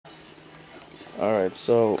Alright,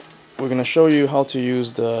 so we're going to show you how to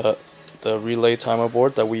use the relay timer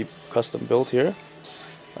board that we custom built here.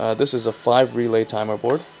 This is a 5 relay timer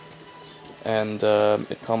board, and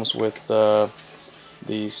it comes with the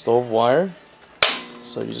stove wire.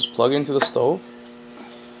 So you just plug into the stove,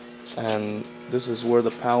 and this is where the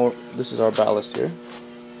power, this is our ballast here,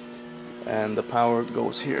 and the power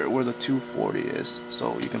goes here where the 240 is.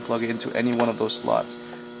 So you can plug it into any one of those slots.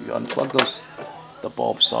 You unplug those, the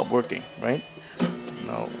bulbs stop working, right?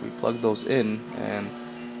 Now we plug those in, and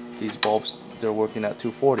these bulbs, they're working at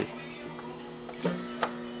 240.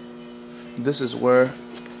 This is where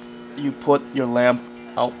you put your lamp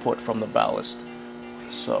output from the ballast.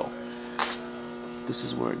 So this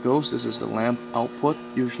is where it goes. This is the lamp output.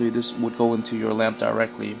 Usually this would go into your lamp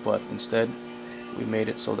directly, but instead we made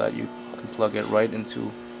it so that you can plug it right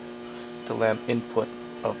into the lamp input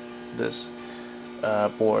of this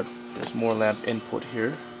board. There's more lamp input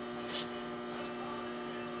here.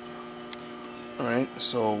 Alright,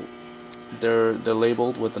 so they're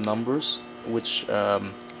labeled with the numbers, which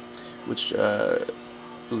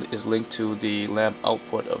is linked to the lamp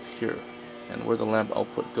output of here. And where the lamp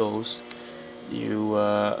output goes, you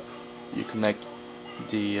connect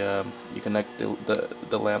the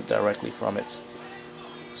lamp directly from it.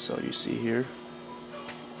 So you see here,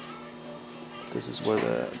 this is where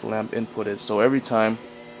the lamp input is. So every time,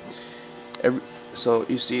 so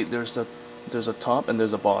you see there's a top and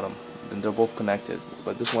there's a bottom, and they're both connected,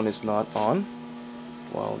 but this one is not on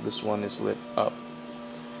while this one is lit up.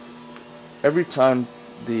 Every time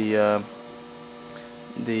the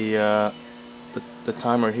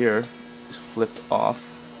timer here is flipped off,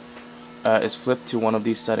 is flipped to one of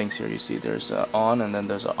these settings here. You see there's a on and then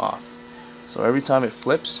there's a off. So every time it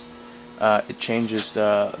flips, it changes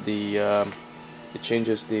the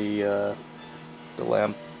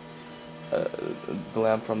lamp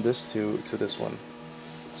from this to this one.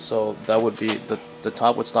 So that would be the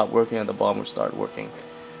top would stop working and the bottom would start working.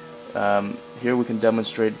 Here we can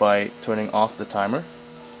demonstrate by turning off the timer.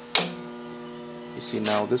 You see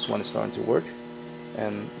now this one is starting to work,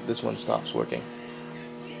 and this one stops working.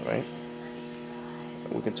 Right?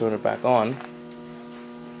 We can turn it back on,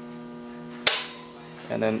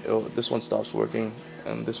 and then this one stops working,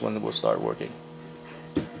 and this one will start working.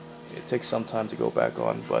 It takes some time to go back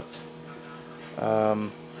on, but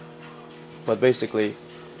basically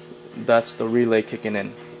that's the relay kicking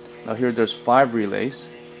in. Now here there's 5 relays,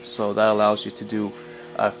 so that allows you to do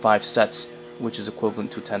 5 sets, which is equivalent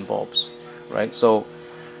to 10 bulbs, right? So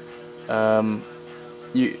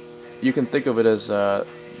you can think of it as the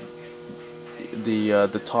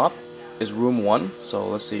top is room 1. So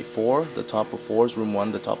let's see, 4. The top of 4 is room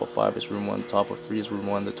 1. The top of 5 is room 1. The top of 3 is room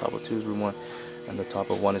 1. The top of 2 is room 1, and the top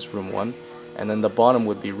of 1 is room 1. And then the bottom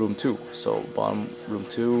would be room 2. So bottom room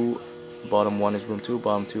 2. Bottom 1 is room 2,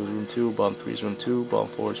 bottom 2 is room 2, bottom 3 is room 2, bottom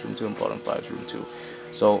 4 is room 2, and bottom 5 is room 2.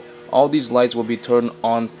 So all these lights will be turned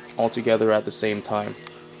on all together at the same time.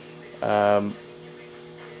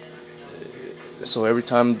 So every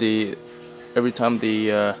time the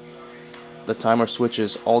timer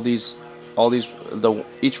switches,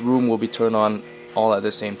 each room will be turned on all at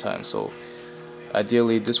the same time. So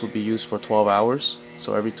ideally this would be used for 12 hours.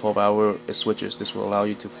 So every 12 hours it switches. This will allow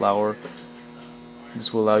you to flower.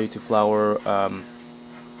 This will allow you to flower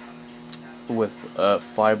with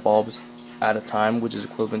 5 bulbs at a time, which is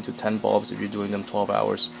equivalent to 10 bulbs if you're doing them 12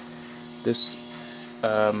 hours. This,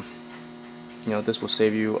 this will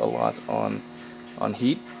save you a lot on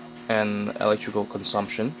heat and electrical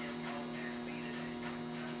consumption.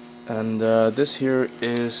 And this here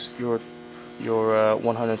is your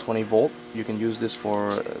 120 volt. You can use this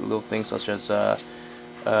for little things such as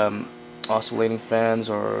oscillating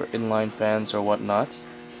fans or inline fans or whatnot.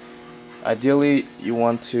 Ideally you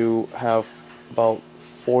want to have about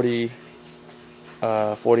 40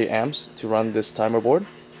 amps to run this timer board,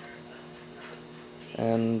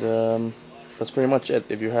 and that's pretty much it.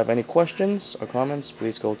 If you have any questions or comments,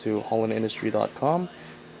 please go to hollandindustry.com,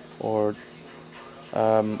 or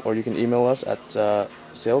you can email us at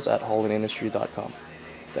sales@hollandindustry.com.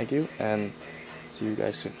 Thank you, and see you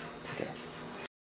guys soon.